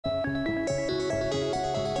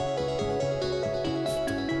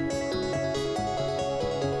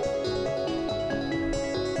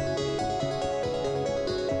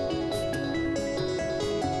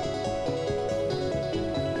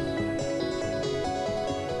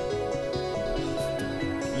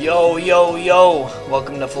Yo, yo, yo,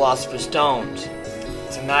 welcome to Philosopher's Stones.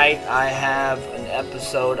 Tonight I have an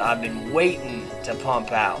episode I've been waiting to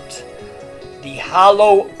pump out. The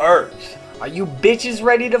Hollow Earth. Are you bitches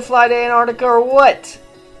ready to fly to Antarctica or what?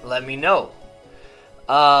 Let me know.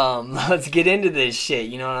 Let's get into this shit,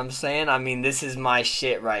 you know what I'm saying? I mean, this is my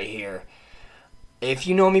shit right here. If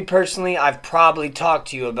you know me personally, I've probably talked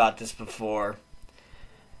to you about this before.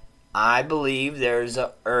 I believe there's an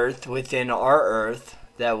Earth within our Earth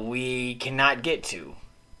that we cannot get to.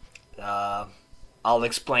 I'll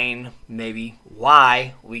explain maybe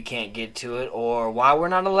why we can't get to it, or why we're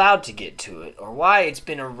not allowed to get to it, or why it's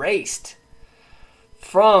been erased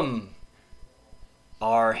from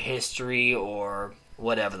our history, or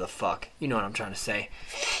whatever the fuck. You know what I'm trying to say.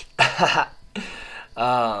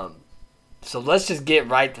 So let's just get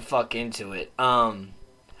right the fuck into it.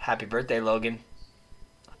 Happy birthday, Logan.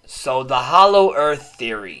 So the Hollow Earth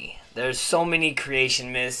theory. There's so many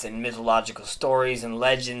creation myths and mythological stories and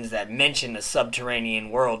legends that mention a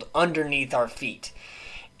subterranean world underneath our feet.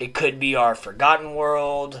 It could be our forgotten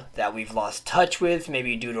world that we've lost touch with,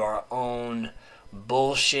 maybe due to our own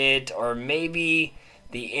bullshit, or maybe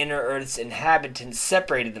the inner Earth's inhabitants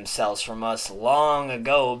separated themselves from us long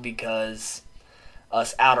ago because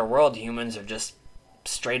us outer world humans are just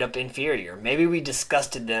straight up inferior. Maybe we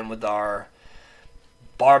disgusted them with our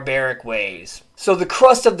barbaric ways. So the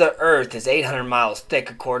crust of the Earth is 800 miles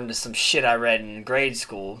thick according to some shit I read in grade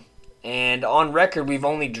school. And on record we've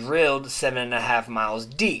only drilled 7.5 miles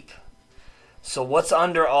deep. So what's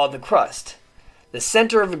under all the crust? The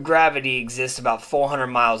center of gravity exists about 400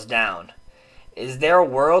 miles down. Is there a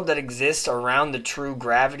world that exists around the true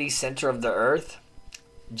gravity center of the Earth?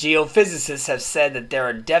 Geophysicists have said that there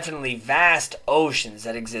are definitely vast oceans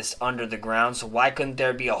that exist under the ground, so why couldn't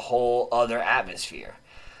there be a whole other atmosphere?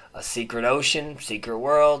 A secret ocean, secret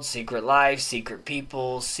world, secret life, secret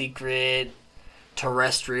people, secret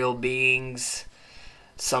terrestrial beings.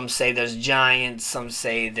 Some say there's giants, some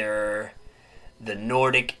say they're the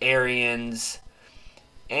Nordic Aryans.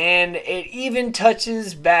 And it even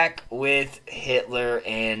touches back with Hitler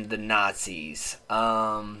and the Nazis.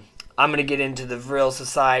 I'm going to get into the Vril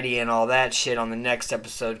Society and all that shit on the next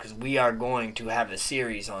episode, because we are going to have a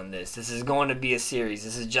series on this. This is going to be a series.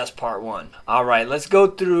 This is just part one. Alright, let's go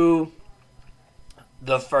through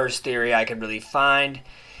the first theory I could really find.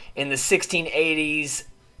 In the 1680s,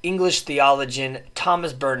 English theologian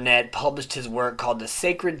Thomas Burnet published his work called The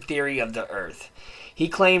Sacred Theory of the Earth. He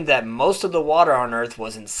claimed that most of the water on Earth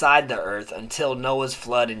was inside the Earth until Noah's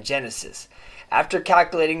flood in Genesis. After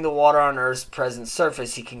calculating the water on Earth's present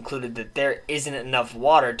surface, he concluded that there isn't enough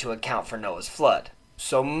water to account for Noah's flood.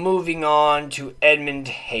 So moving on to Edmund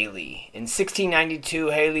Halley. In 1692,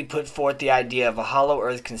 Halley put forth the idea of a hollow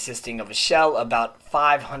Earth consisting of a shell about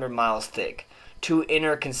 500 miles thick, 2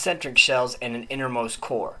 inner concentric shells, and an innermost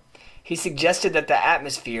core. He suggested that the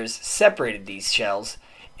atmospheres separated these shells,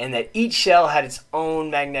 and that each shell had its own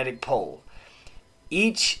magnetic pole,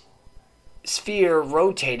 each sphere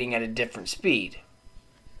rotating at a different speed,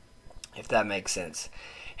 if that makes sense.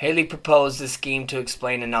 Halley proposed this scheme to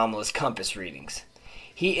explain anomalous compass readings.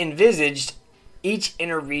 He envisaged each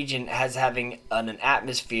inner region as having an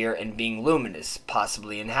atmosphere and being luminous,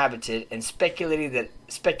 possibly inhabited, and speculated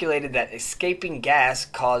that escaping gas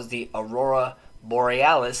caused the aurora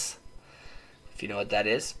borealis, if you know what that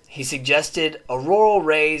is. He suggested auroral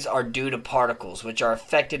rays are due to particles which are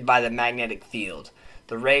affected by the magnetic field.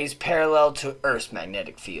 The rays parallel to Earth's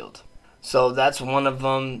magnetic field. So that's one of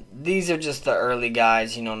them. These are just the early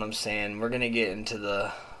guys, you know what I'm saying. We're going to get into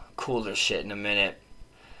the cooler shit in a minute.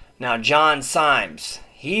 Now, John Symes,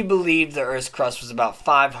 he believed the Earth's crust was about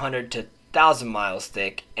 500 to 1,000 miles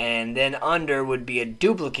thick, and then under would be a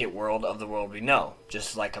duplicate world of the world we know.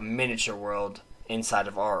 Just like a miniature world inside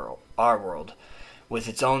of our world, with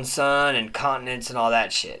its own sun and continents and all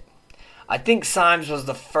that shit. I think Symes was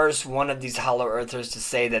the first one of these hollow earthers to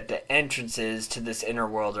say that the entrances to this inner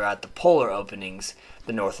world are at the polar openings,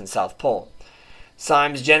 the North and South Pole.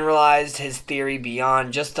 Symes generalized his theory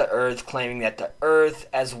beyond just the Earth, claiming that the Earth,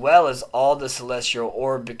 as well as all the celestial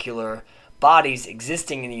orbicular bodies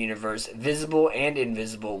existing in the universe, visible and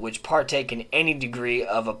invisible, which partake in any degree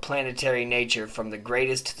of a planetary nature from the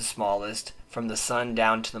greatest to the smallest, from the sun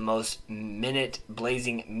down to the most minute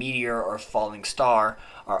blazing meteor or falling star,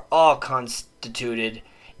 are all constituted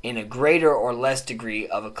in a greater or less degree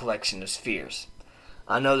of a collection of spheres.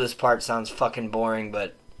 I know this part sounds fucking boring,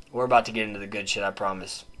 but we're about to get into the good shit, I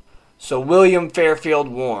promise. So William Fairfield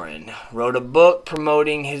Warren wrote a book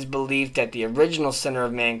promoting his belief that the original center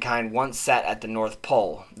of mankind once sat at the North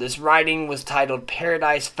Pole. This writing was titled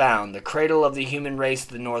Paradise Found, the Cradle of the Human Race at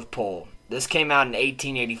the North Pole. This came out in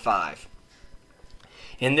 1885.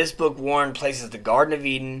 In this book, Warren places the Garden of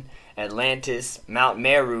Eden, Atlantis, Mount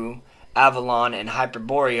Meru, Avalon, and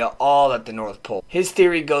Hyperborea all at the North Pole. His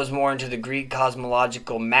theory goes more into the Greek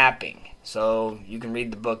cosmological mapping, so you can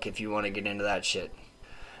read the book if you want to get into that shit.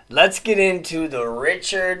 Let's get into the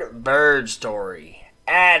Richard Byrd story.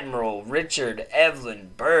 Admiral Richard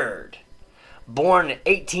Evelyn Byrd. Born in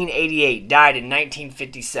 1888, died in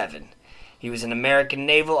 1957. He was an American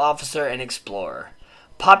naval officer and explorer,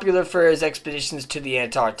 popular for his expeditions to the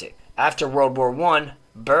Antarctic. After World War I,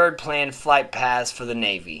 Byrd planned flight paths for the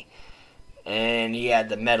Navy. And he had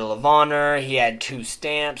the Medal of Honor. He had 2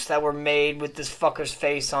 stamps that were made with this fucker's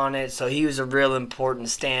face on it. So he was a real important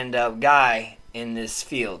stand-up guy in this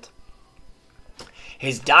field.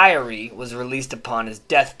 His diary was released upon his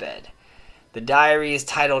deathbed. The diary is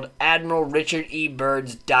titled Admiral Richard E.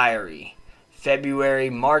 Byrd's Diary.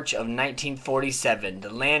 February-March of 1947. The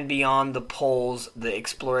Land Beyond the Poles. The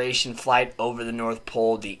Exploration Flight Over the North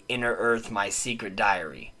Pole. The Inner Earth. My Secret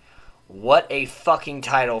Diary. What a fucking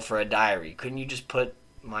title for a diary. Couldn't you just put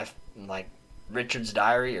Richard's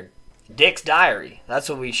Diary or Dick's Diary? That's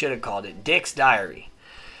what we should have called it. Dick's Diary.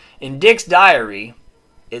 In Dick's Diary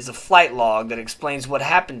is a flight log that explains what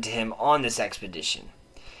happened to him on this expedition.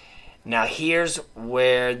 Now here's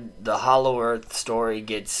where the Hollow Earth story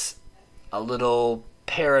gets a little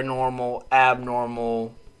paranormal,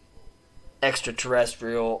 abnormal,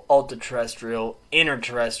 extraterrestrial, ultra-terrestrial,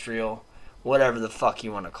 interterrestrial, whatever the fuck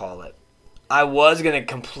you want to call it. I was going to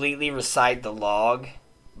completely recite the log,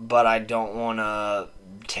 but I don't want to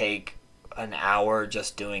take an hour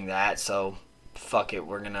just doing that, so fuck it,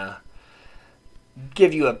 we're going to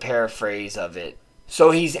give you a paraphrase of it.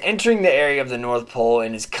 So he's entering the area of the North Pole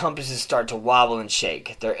and his compasses start to wobble and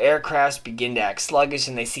shake. Their aircrafts begin to act sluggish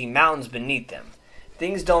and they see mountains beneath them.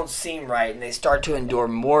 Things don't seem right and they start to endure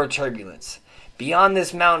more turbulence. Beyond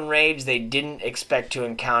this mountain range they didn't expect to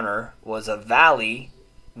encounter was a valley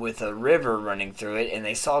with a river running through it, and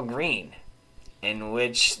they saw green, in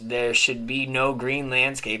which there should be no green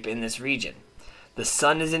landscape in this region. The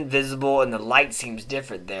sun is invisible and the light seems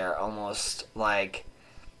different there, almost like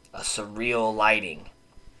a surreal lighting.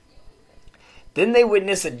 Then they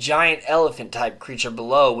witness a giant elephant-type creature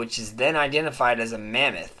below, which is then identified as a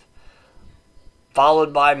mammoth,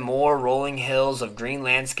 followed by more rolling hills of green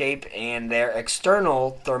landscape, and their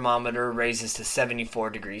external thermometer raises to 74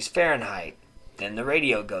 degrees Fahrenheit. Then the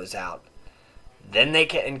radio goes out. Then they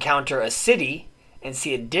can encounter a city and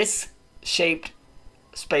see a disc-shaped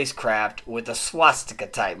spacecraft with a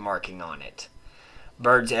swastika-type marking on it.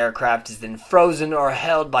 Byrd's aircraft is then frozen or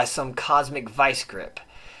held by some cosmic vice grip.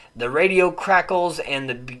 The radio crackles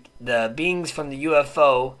and the beings from the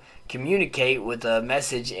UFO communicate with a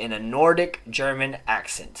message in a Nordic German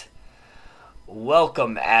accent.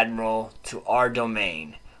 Welcome, Admiral, to our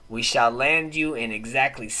domain. We shall land you in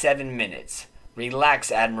exactly 7 minutes.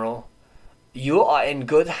 Relax, Admiral. You are in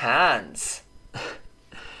good hands.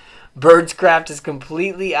 Byrd's craft is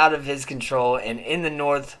completely out of his control and in the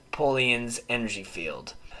North Polean's energy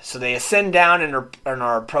field. So they ascend down and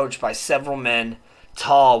are approached by several men,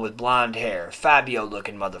 tall with blonde hair,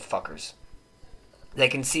 Fabio-looking motherfuckers. They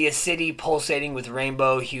can see a city pulsating with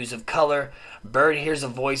rainbow hues of color. Byrd hears a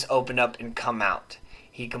voice open up and come out.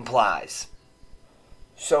 He complies.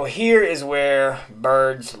 So here is where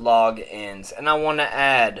Byrd's log ends. And I want to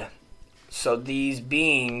add, so these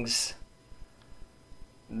beings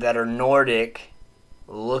that are Nordic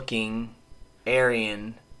looking,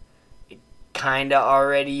 Aryan, kind of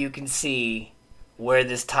already you can see where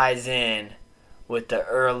this ties in with the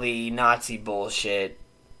early Nazi bullshit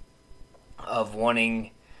of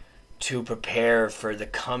wanting to prepare for the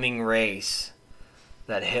coming race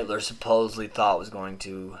that Hitler supposedly thought was going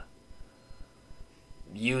to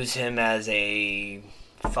use him as a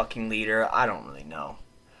fucking leader. I don't really know.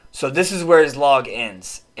 So this is where his log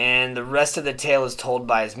ends, and the rest of the tale is told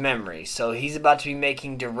by his memory. So he's about to be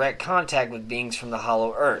making direct contact with beings from the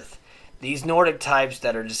Hollow Earth. These Nordic types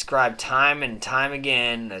that are described time and time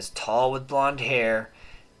again as tall with blonde hair.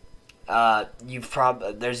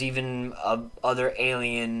 There's even other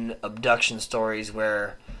alien abduction stories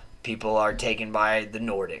where people are taken by the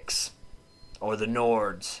Nordics, or the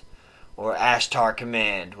Nords, or Ashtar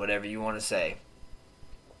Command, whatever you want to say.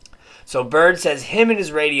 So Byrd says him and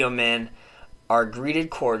his radio men are greeted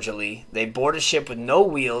cordially. They board a ship with no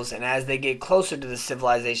wheels, and as they get closer to the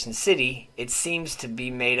civilization city, it seems to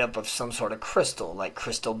be made up of some sort of crystal, like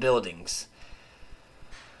crystal buildings.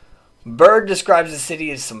 Byrd describes the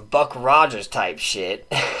city as some Buck Rogers type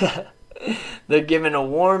shit. They're given a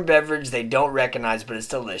warm beverage they don't recognize, but it's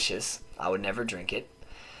delicious. I would never drink it.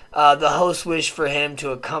 The host wished for him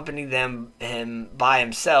to accompany him by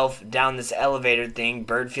himself down this elevator thing.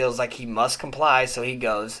 Byrd feels like he must comply, so he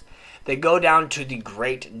goes. They go down to the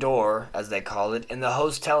Great Door, as they call it, and the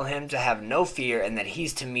host tell him to have no fear and that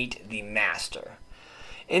he's to meet the Master.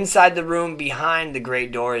 Inside the room behind the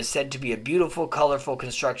Great Door is said to be a beautiful, colorful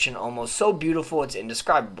construction, almost so beautiful it's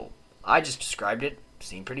indescribable. I just described it.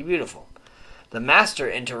 Seemed pretty beautiful. The Master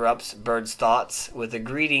interrupts Byrd's thoughts with a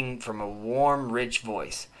greeting from a warm, rich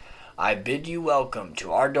voice. I bid you welcome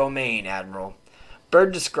to our domain, Admiral.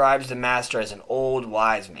 Byrd describes the Master as an old,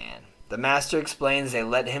 wise man. The Master explains they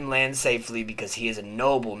let him land safely because he is a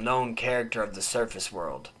noble, known character of the surface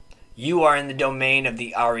world. You are in the domain of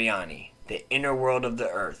the Ariani, the inner world of the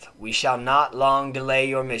earth. We shall not long delay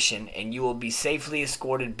your mission, and you will be safely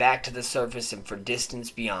escorted back to the surface and for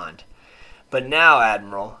distance beyond. But now,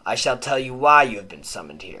 Admiral, I shall tell you why you have been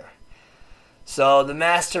summoned here. So the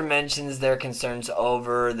Master mentions their concerns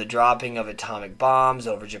over the dropping of atomic bombs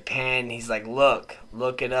over Japan. He's like, look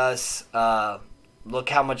at us. Look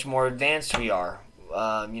how much more advanced we are.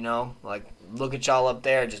 Look at y'all up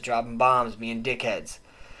there just dropping bombs, being dickheads.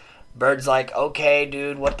 Byrd's like, okay,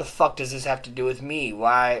 dude, what the fuck does this have to do with me?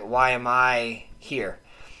 Why am I here?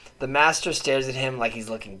 The Master stares at him like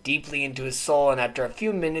he's looking deeply into his soul, and after a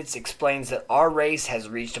few minutes explains that our race has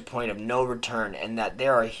reached a point of no return, and that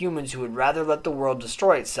there are humans who would rather let the world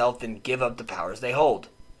destroy itself than give up the powers they hold.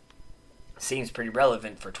 Seems pretty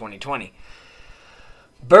relevant for 2020.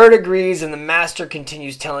 Byrd agrees, and the Master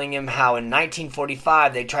continues telling him how in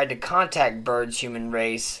 1945 they tried to contact Byrd's human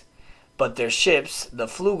race, but their ships, the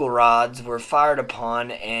Flugelrods, were fired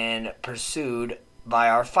upon and pursued by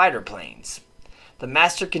our fighter planes. The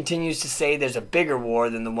Master continues to say there's a bigger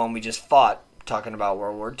war than the one we just fought, talking about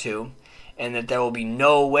World War II, and that there will be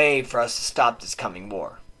no way for us to stop this coming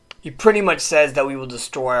war. He pretty much says that we will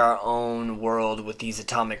destroy our own world with these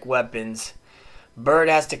atomic weapons. Byrd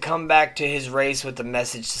has to come back to his race with a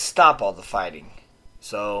message to stop all the fighting.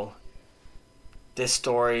 So, this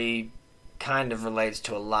story kind of relates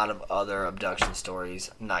to a lot of other abduction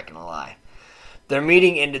stories, I'm not gonna lie. Their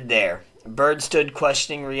meeting ended there. Byrd stood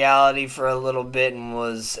questioning reality for a little bit and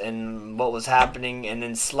what was happening, and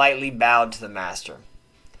then slightly bowed to the Master.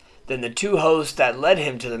 Then the two hosts that led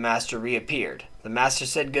him to the Master reappeared. The Master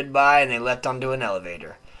said goodbye and they left onto an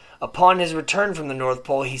elevator. Upon his return from the North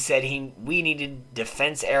Pole, he said we needed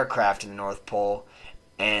defense aircraft in the North Pole,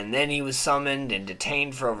 and then he was summoned and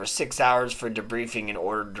detained for over 6 hours for debriefing and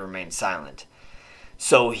ordered to remain silent.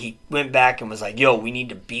 So he went back and was like, yo, we need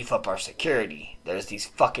to beef up our security. There's these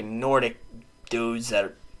fucking Nordic dudes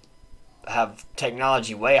that have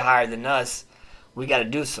technology way higher than us. We got to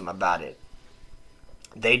do something about it.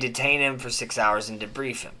 They detain him for 6 hours and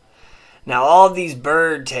debrief him. Now, all of these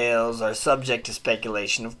Byrd tales are subject to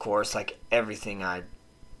speculation, of course, like everything I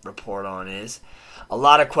report on is. A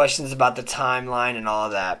lot of questions about the timeline and all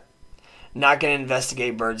of that. Not going to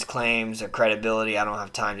investigate Byrd's claims or credibility. I don't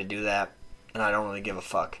have time to do that, and I don't really give a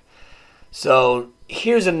fuck. So,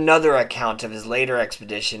 here's another account of his later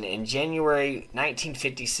expedition. In January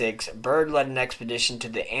 1956, Byrd led an expedition to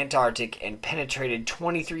the Antarctic and penetrated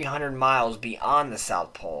 2,300 miles beyond the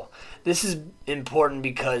South Pole. This is important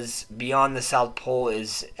because beyond the South Pole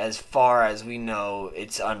is, as far as we know,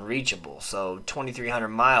 it's unreachable. So, 2,300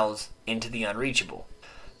 miles into the unreachable.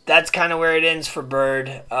 That's kind of where it ends for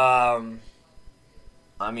Byrd.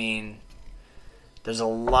 There's a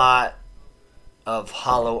lot of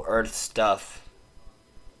Hollow Earth stuff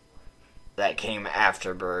that came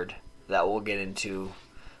after Byrd that we'll get into,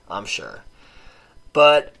 I'm sure.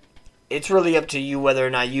 But it's really up to you whether or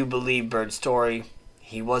not you believe Byrd's story.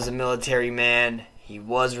 He was a military man. He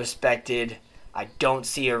was respected. I don't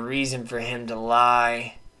see a reason for him to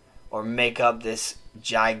lie or make up this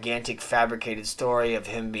gigantic fabricated story of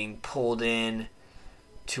him being pulled in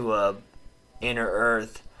to a inner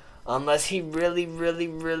Earth, unless he really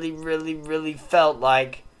felt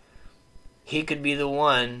like he could be the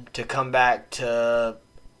one to come back to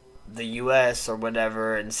the U.S. or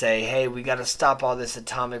whatever and say, hey, we got to stop all this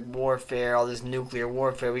atomic warfare, all this nuclear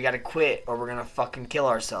warfare. We got to quit or we're going to fucking kill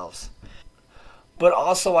ourselves. But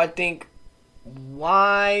also, I think,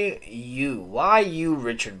 why you? Why you,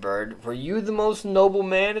 Richard Byrd? Were you the most noble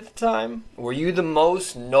man at the time? Were you the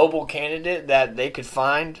most noble candidate that they could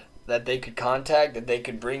find, that they could contact, that they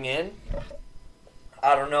could bring in?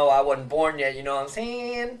 I don't know. I wasn't born yet, you know what I'm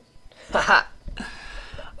saying? Haha.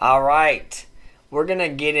 Alright. We're going to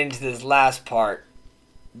get into this last part.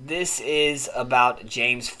 This is about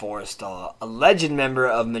James Forrestal, a legend member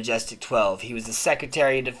of Majestic 12. He was the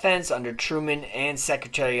Secretary of Defense under Truman and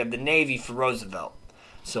Secretary of the Navy for Roosevelt.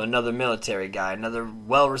 So another military guy, another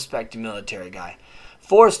well-respected military guy.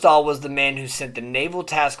 Forrestal was the man who sent the naval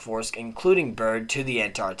task force, including Byrd, to the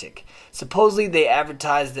Antarctic. Supposedly, they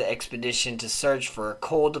advertised the expedition to search for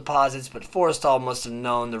coal deposits, but Forrestal must have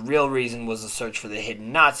known the real reason was the search for the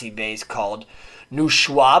hidden Nazi base called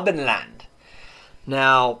Neuschwabenland.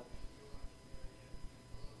 Now,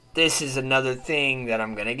 this is another thing that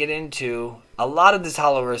I'm going to get into. A lot of this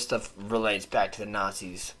Hollow Earth stuff relates back to the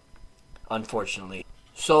Nazis, unfortunately.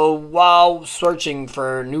 So, while searching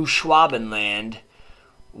for Neuschwabenland,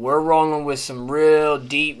 we're rolling with some real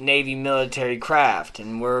deep Navy military craft,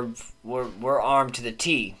 and we're armed to the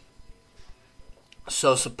T.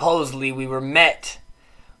 So supposedly we were met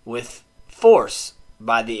with force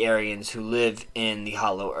by the Aryans who live in the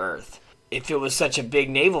Hollow Earth. If it was such a big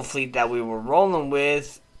naval fleet that we were rolling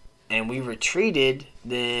with and we retreated,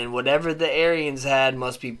 then whatever the Aryans had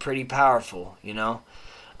must be pretty powerful, you know?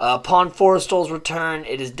 Upon Forrestal's return,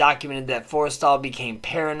 it is documented that Forrestal became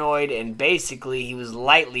paranoid, and basically he was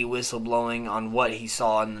lightly whistleblowing on what he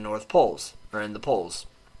saw in the North Poles, or in the poles.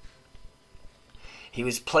 He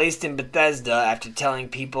was placed in Bethesda after telling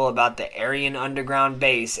people about the Aryan underground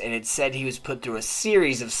base, and it said he was put through a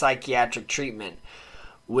series of psychiatric treatment,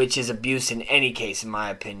 which is abuse in any case, in my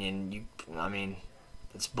opinion.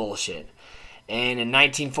 That's bullshit. And in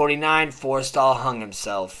 1949, Forrestal hung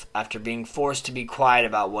himself after being forced to be quiet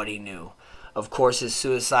about what he knew. Of course, his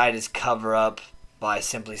suicide is cover-up by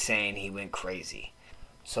simply saying he went crazy.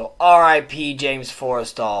 So, R.I.P. James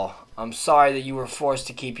Forrestal. I'm sorry that you were forced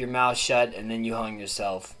to keep your mouth shut and then you hung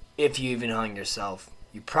yourself. If you even hung yourself.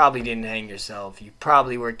 You probably didn't hang yourself. You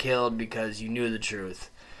probably were killed because you knew the truth.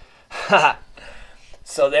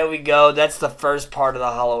 So there we go. That's the first part of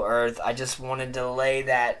the Hollow Earth. I just wanted to lay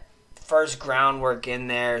that first groundwork in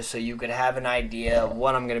there so you could have an idea of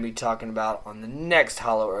what I'm going to be talking about on the next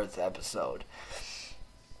Hollow Earth episode.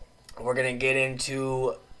 We're going to get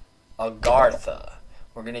into Agartha.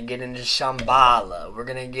 We're going to get into Shambhala. We're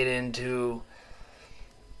going to get into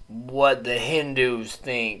what the Hindus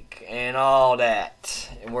think and all that.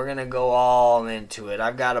 And we're going to go all into it.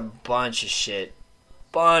 I've got a bunch of shit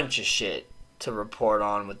to report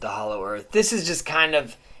on with the Hollow Earth. This is just kind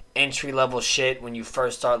of entry-level shit when you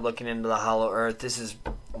first start looking into the Hollow Earth. This is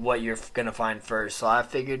what you're going to find first. So I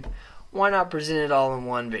figured, why not present it all in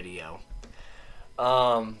one video?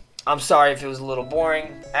 I'm sorry if it was a little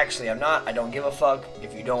boring. Actually, I'm not. I don't give a fuck.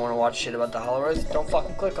 If you don't want to watch shit about the Hollow Earth, don't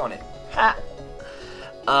fucking click on it.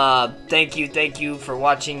 Ha! Thank you for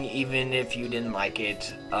watching, even if you didn't like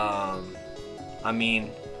it. A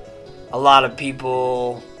lot of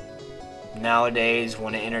people nowadays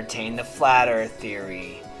want to entertain the flat earth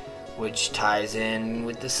theory, which ties in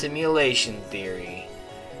with the simulation theory.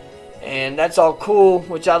 And that's all cool,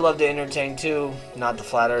 which I love to entertain too. Not the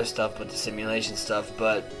flat earth stuff, but the simulation stuff.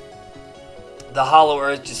 But the Hollow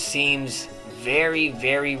Earth just seems very,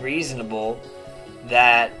 very reasonable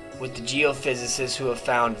that with the geophysicists who have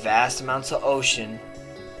found vast amounts of ocean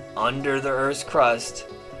under the Earth's crust,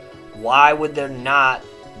 why would there not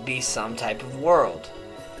be some type of world?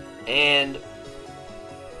 And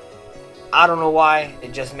I don't know why,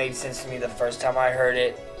 it just made sense to me the first time I heard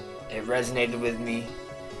it. It resonated with me.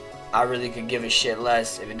 I really could give a shit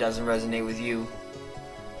less if it doesn't resonate with you.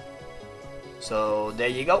 So there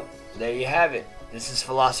you go. There you have it. This is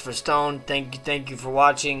Philosopher Stone. Thank you for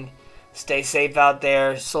watching. Stay safe out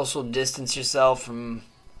there. Social distance yourself from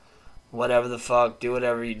whatever the fuck. Do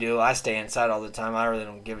whatever you do. I stay inside all the time. I really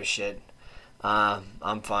don't give a shit.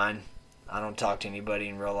 I'm fine. I don't talk to anybody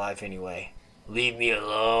in real life anyway. Leave me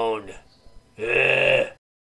alone. Ugh.